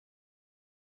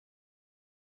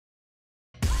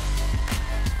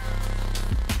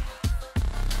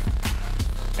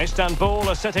Istanbul,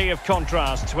 a city of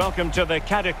contrasts. Welcome to the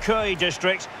Kadıköy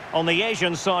district on the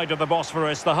Asian side of the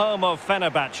Bosphorus, the home of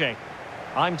Fenerbahçe.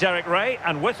 I'm Derek Ray,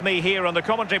 and with me here on the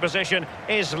commentary position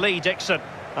is Lee Dixon.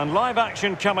 And live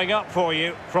action coming up for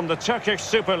you from the Turkish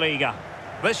Süper Lig.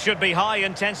 This should be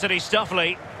high-intensity stuff,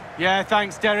 Lee. Yeah,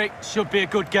 thanks, Derek. Should be a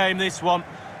good game, this one.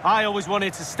 I always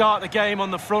wanted to start the game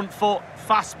on the front foot,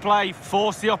 fast play,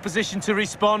 force the opposition to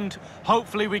respond.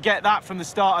 Hopefully we get that from the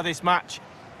start of this match.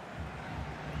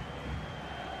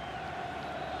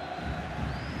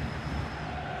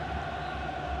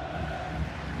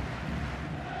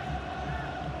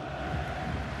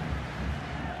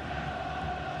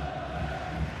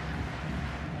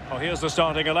 Well, here's the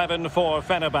starting 11 for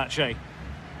Fenerbahçe.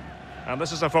 And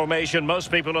this is a formation most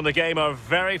people in the game are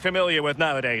very familiar with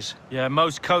nowadays. Yeah,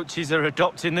 most coaches are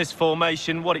adopting this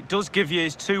formation. What it does give you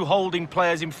is two holding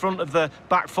players in front of the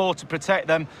back four to protect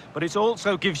them, but it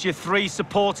also gives you three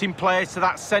supporting players to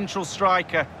that central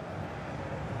striker.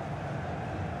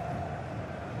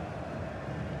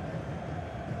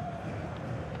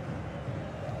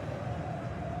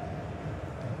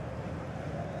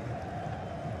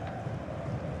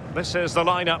 This is the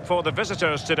lineup for the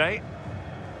visitors today.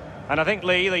 And I think,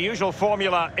 Lee, the usual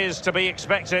formula is to be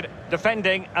expected,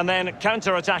 defending and then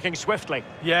counter-attacking swiftly.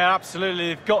 Yeah, absolutely.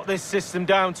 They've got this system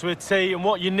down to a T, and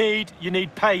what you need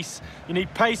pace. You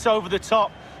need pace over the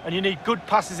top, and you need good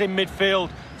passes in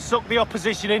midfield. Suck the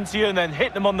opposition into you and then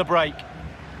hit them on the break.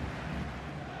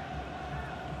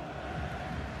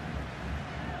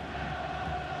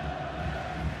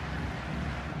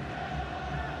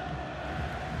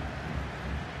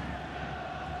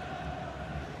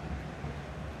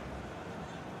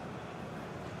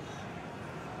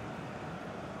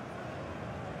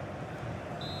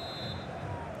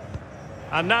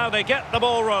 And now they get the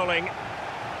ball rolling.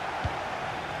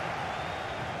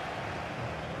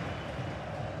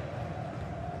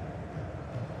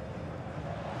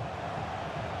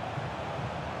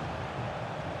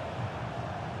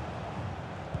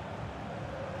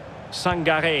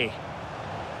 Sangare.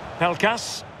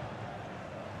 Pelkas.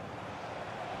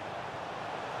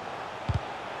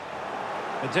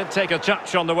 It did take a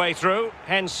touch on the way through,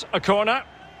 hence a corner.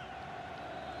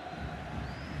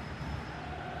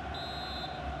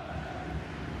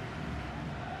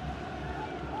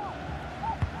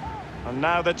 And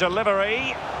now the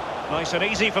delivery. Nice and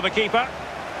easy for the keeper.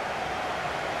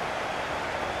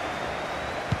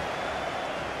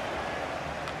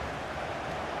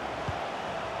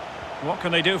 What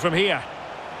can they do from here?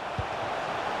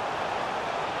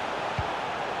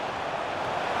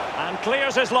 And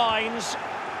clears his lines.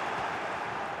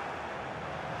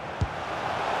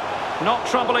 Not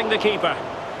troubling the keeper.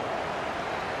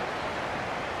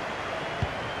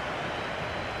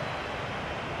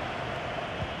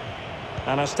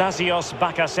 Anastasios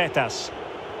Bakasetas.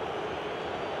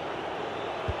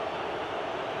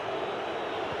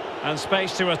 And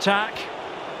space to attack.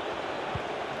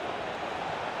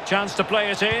 Chance to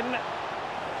play it in.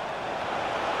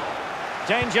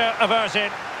 Danger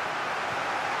averted.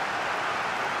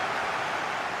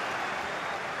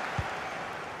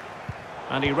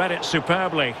 And he read it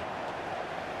superbly.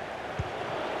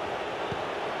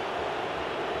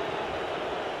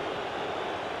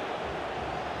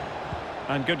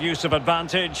 And good use of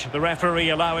advantage. The referee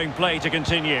allowing play to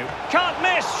continue. Can't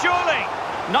miss, surely.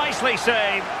 Nicely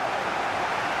saved.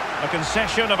 A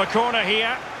concession of a corner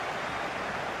here.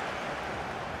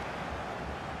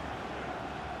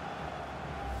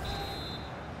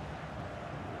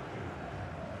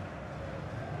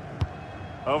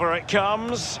 Over it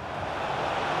comes.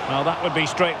 Well, that would be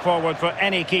straightforward for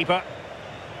any keeper.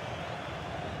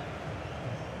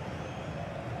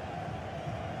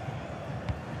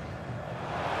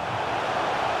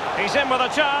 He's in with a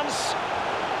chance.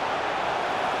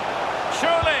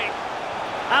 Surely.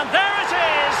 And there it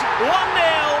is, 1-0.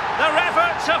 Their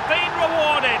efforts have been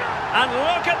rewarded. And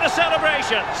look at the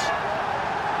celebrations.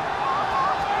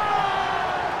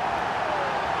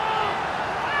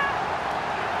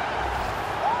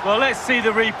 Well, let's see the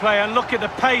replay and look at the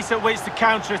pace at which the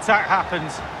counter-attack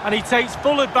happens. And he takes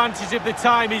full advantage of the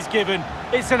time he's given.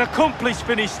 It's an accomplished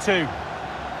finish too.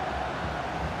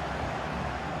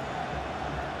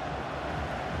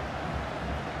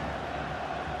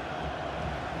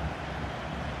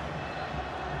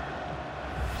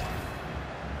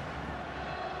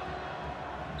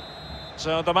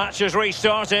 So the match has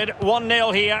restarted,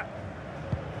 1-0 here.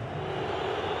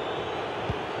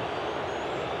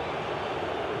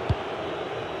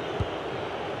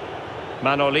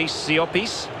 Manolis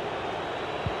Siopis.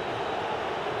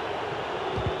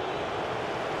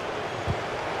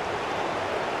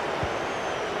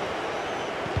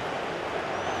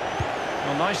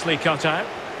 Nicely cut out.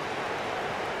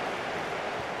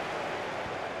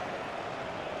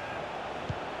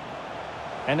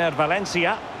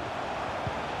 Valencia.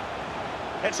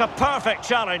 It's a perfect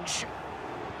challenge.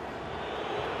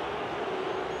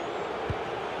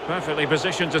 Perfectly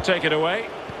positioned to take it away.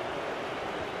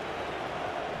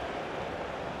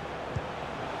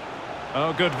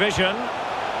 Oh, good vision.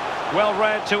 Well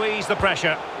read to ease the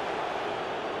pressure.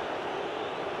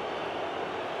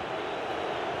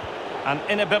 An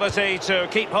inability to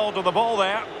keep hold of the ball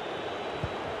there.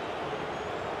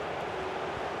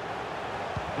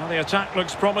 Well, the attack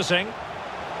looks promising.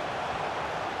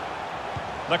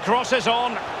 The cross is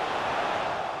on.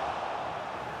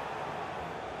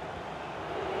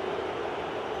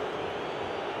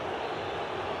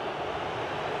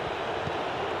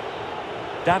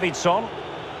 Davidson.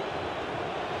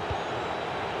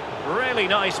 Really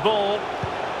nice ball.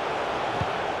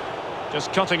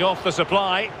 Just cutting off the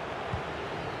supply.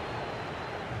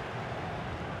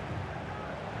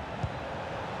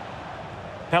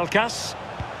 Pelkas.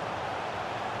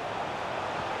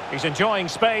 He's enjoying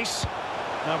space.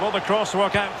 Now will the cross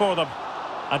work out for them?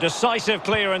 A decisive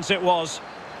clearance it was.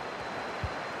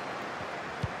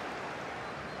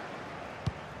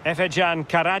 Efecan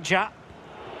Karaca.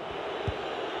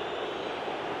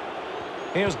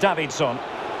 Here's Davidson.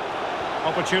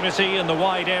 Opportunity in the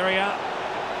wide area.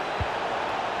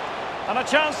 And a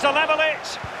chance to level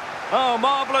it. Oh,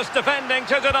 marvellous defending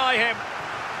to deny him.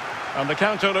 And the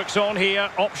counter looks on here.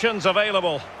 Options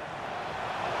available.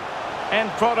 End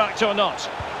product or not.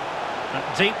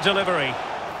 A deep delivery.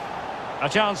 A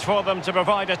chance for them to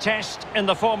provide a test in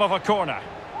the form of a corner.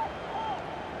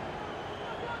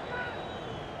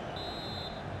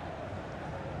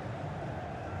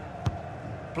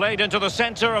 Played into the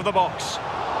centre of the box.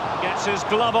 Gets his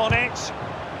glove on it.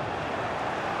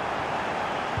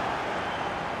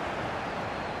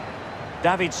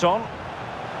 Davidson.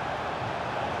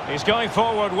 He's going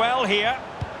forward well here.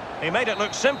 He made it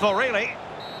look simple, really.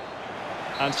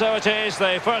 And so it is,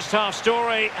 the first half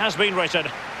story has been written.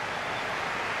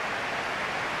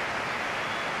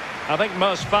 I think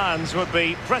most fans would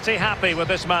be pretty happy with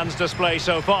this man's display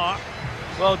so far.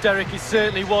 Well, Derek, it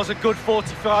certainly was a good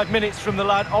 45 minutes from the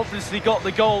lad. Obviously got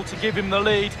the goal to give him the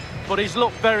lead, but he's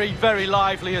looked very, very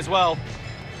lively as well.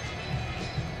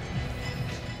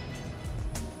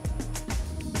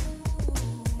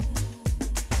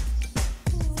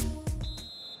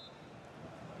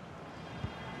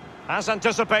 As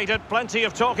anticipated, plenty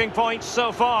of talking points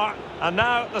so far, and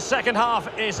now the second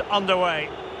half is underway.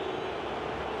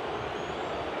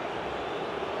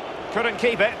 Couldn't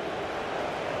keep it.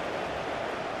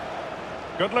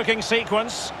 Good-looking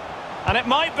sequence, and it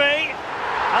might be.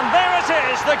 And there it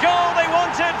is, the goal they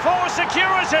wanted for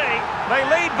security. They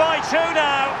lead by 2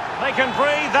 now. They can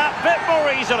breathe that bit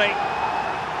more easily.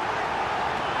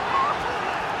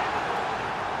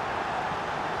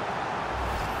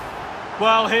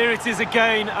 Well, here it is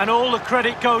again, and all the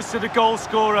credit goes to the goal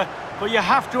scorer. But you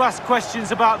have to ask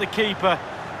questions about the keeper.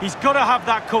 He's got to have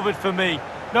that covered for me.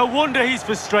 No wonder he's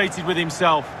frustrated with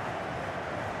himself.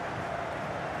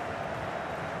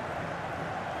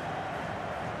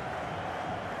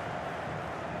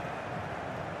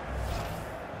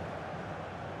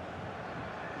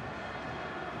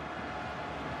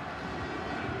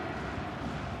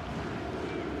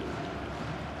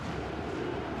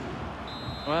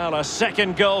 Well, a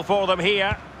second goal for them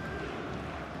here.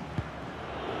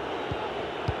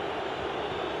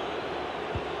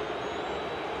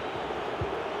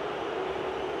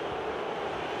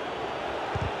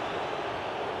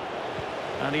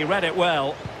 And he read it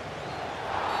well.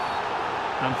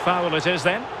 And foul it is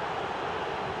then.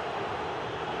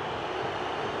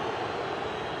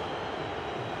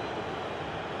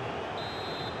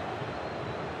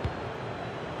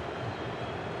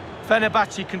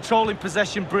 Fenerbahçe controlling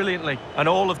possession brilliantly, and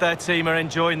all of their team are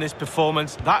enjoying this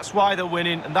performance. That's why they're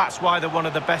winning, and that's why they're one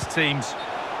of the best teams.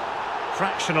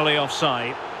 Fractionally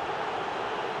offside.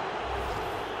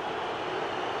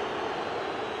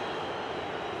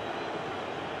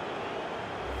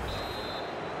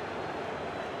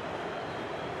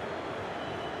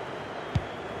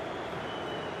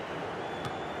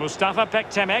 Mustafa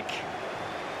Pektemek.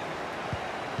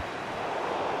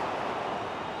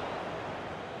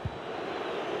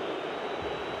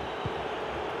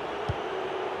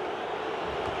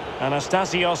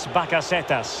 Anastasios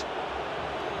Bakasetas.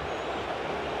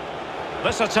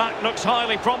 This attack looks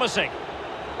highly promising.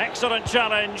 Excellent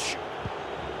challenge.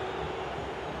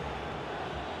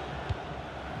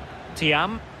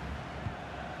 Tiam.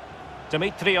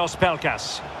 Dimitrios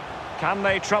Pelkas. Can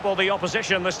they trouble the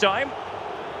opposition this time?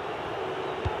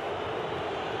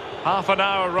 Half an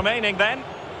hour remaining then.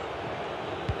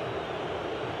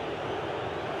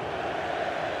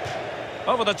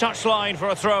 Over the touchline for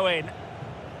a throw-in.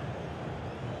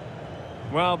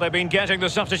 Well, they've been getting the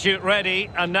substitute ready,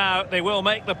 and now they will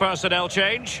make the personnel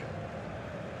change.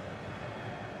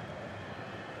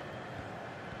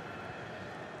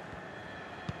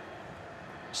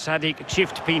 Sadik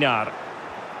Çift Pinar.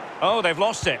 Oh, they've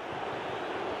lost it.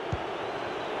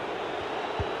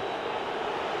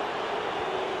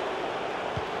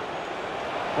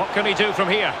 What can he do from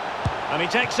here? And he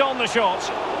takes on the shot.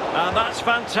 And that's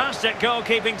fantastic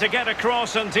goalkeeping to get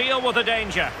across and deal with the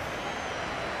danger.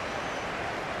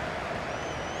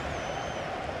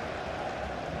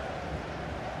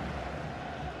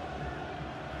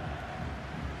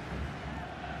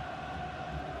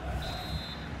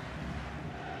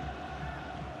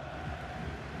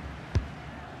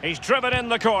 He's driven in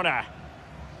the corner.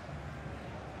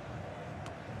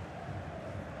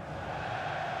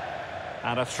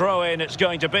 And a throw-in it's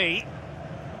going to be.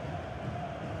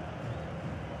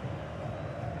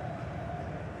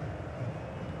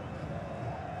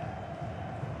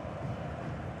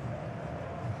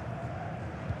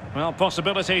 Well,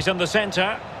 possibilities in the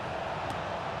centre.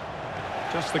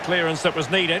 Just the clearance that was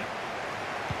needed.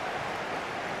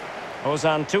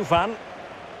 Ozan Tufan.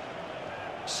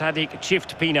 Sadik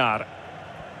Çift Pinar.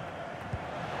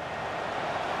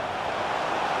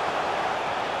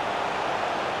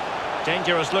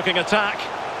 Dangerous looking attack.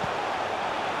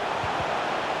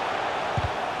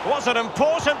 Was an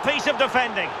important piece of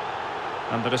defending.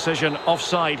 And the decision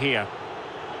offside here.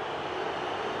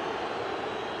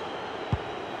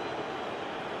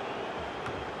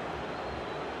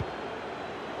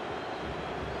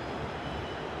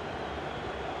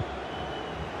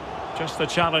 Just the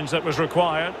challenge that was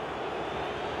required.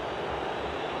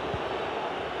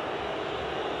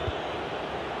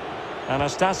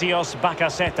 Anastasios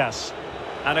Bakasetas.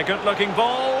 And a good-looking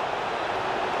ball.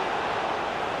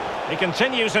 He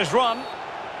continues his run.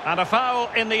 And a foul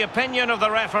in the opinion of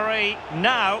the referee.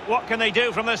 Now, what can they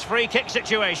do from this free kick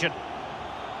situation?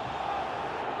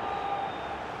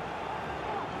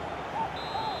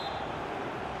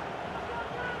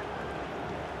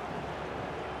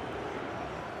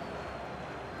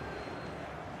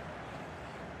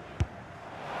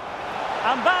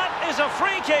 And that is a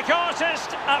free kick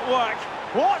artist at work.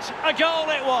 What a goal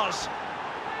it was.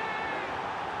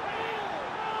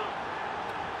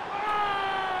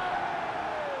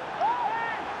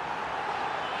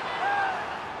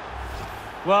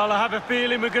 Well, I have a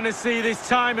feeling we're going to see this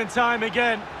time and time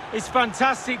again. It's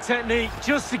fantastic technique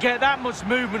just to get that much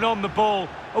movement on the ball.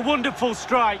 A wonderful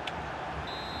strike.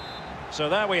 So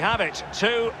there we have it,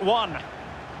 2-1.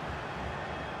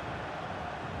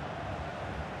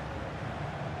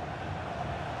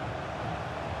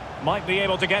 Might be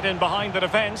able to get in behind the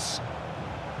defence.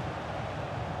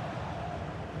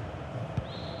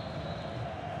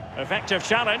 Effective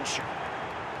challenge.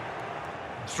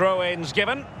 Throw-ins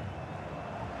given.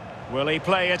 Will he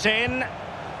play it in?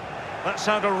 That's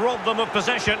how to rob them of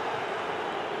possession.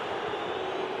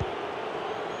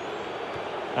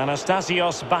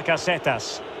 Anastasios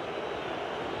Bakasetas.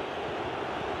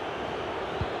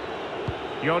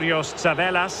 Yorios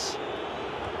Tsavelas.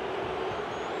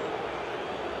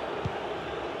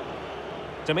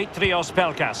 Dimitrios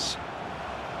Pelkas.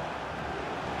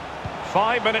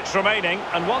 5 minutes remaining,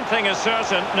 and one thing is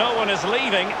certain, no one is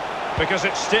leaving because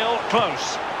it's still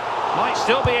close. Might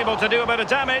still be able to do a bit of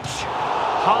damage.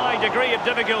 High degree of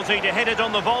difficulty to hit it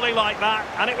on the volley like that,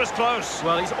 and it was close.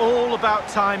 Well, it's all about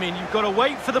timing. You've got to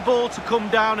wait for the ball to come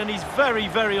down, and he's very,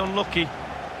 very unlucky.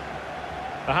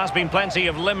 There has been plenty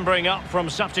of limbering up from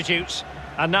substitutes,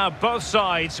 and now both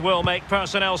sides will make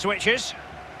personnel switches.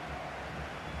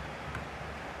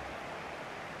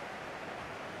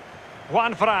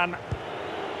 Juan Fran.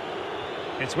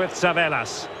 It's with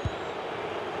Tsavelas.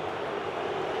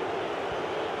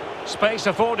 Space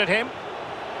afforded him.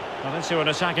 Well, into an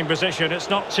attacking position. It's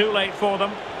not too late for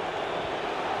them.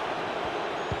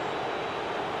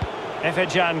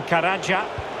 Efecan Karaca.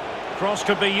 Cross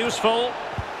could be useful.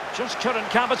 Just couldn't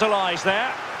capitalise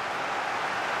there.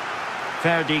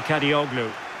 Ferdi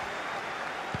Kadioglu.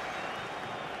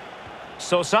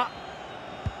 Sosa.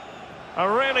 A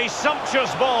really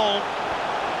sumptuous ball.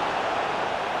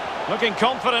 Looking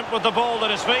confident with the ball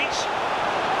at his feet.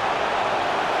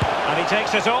 And he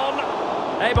takes it on.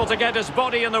 Able to get his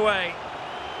body in the way.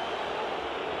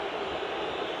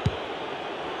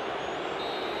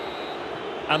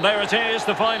 And there it is,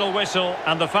 the final whistle.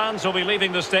 And the fans will be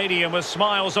leaving the stadium with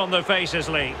smiles on their faces,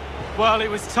 Lee. Well, it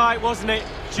was tight, wasn't it?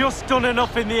 Just done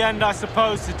enough in the end, I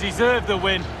suppose, to deserve the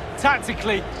win.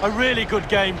 tactically, a really good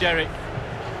game, Derek.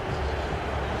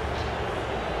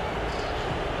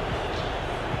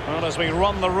 Well, as we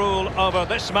run the rule over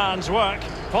this man's work,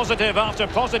 positive after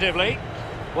positively.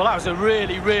 Well, that was a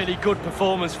really, really good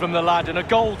performance from the lad, and a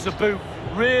goal to boot.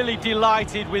 Really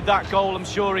delighted with that goal, I'm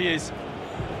sure he is.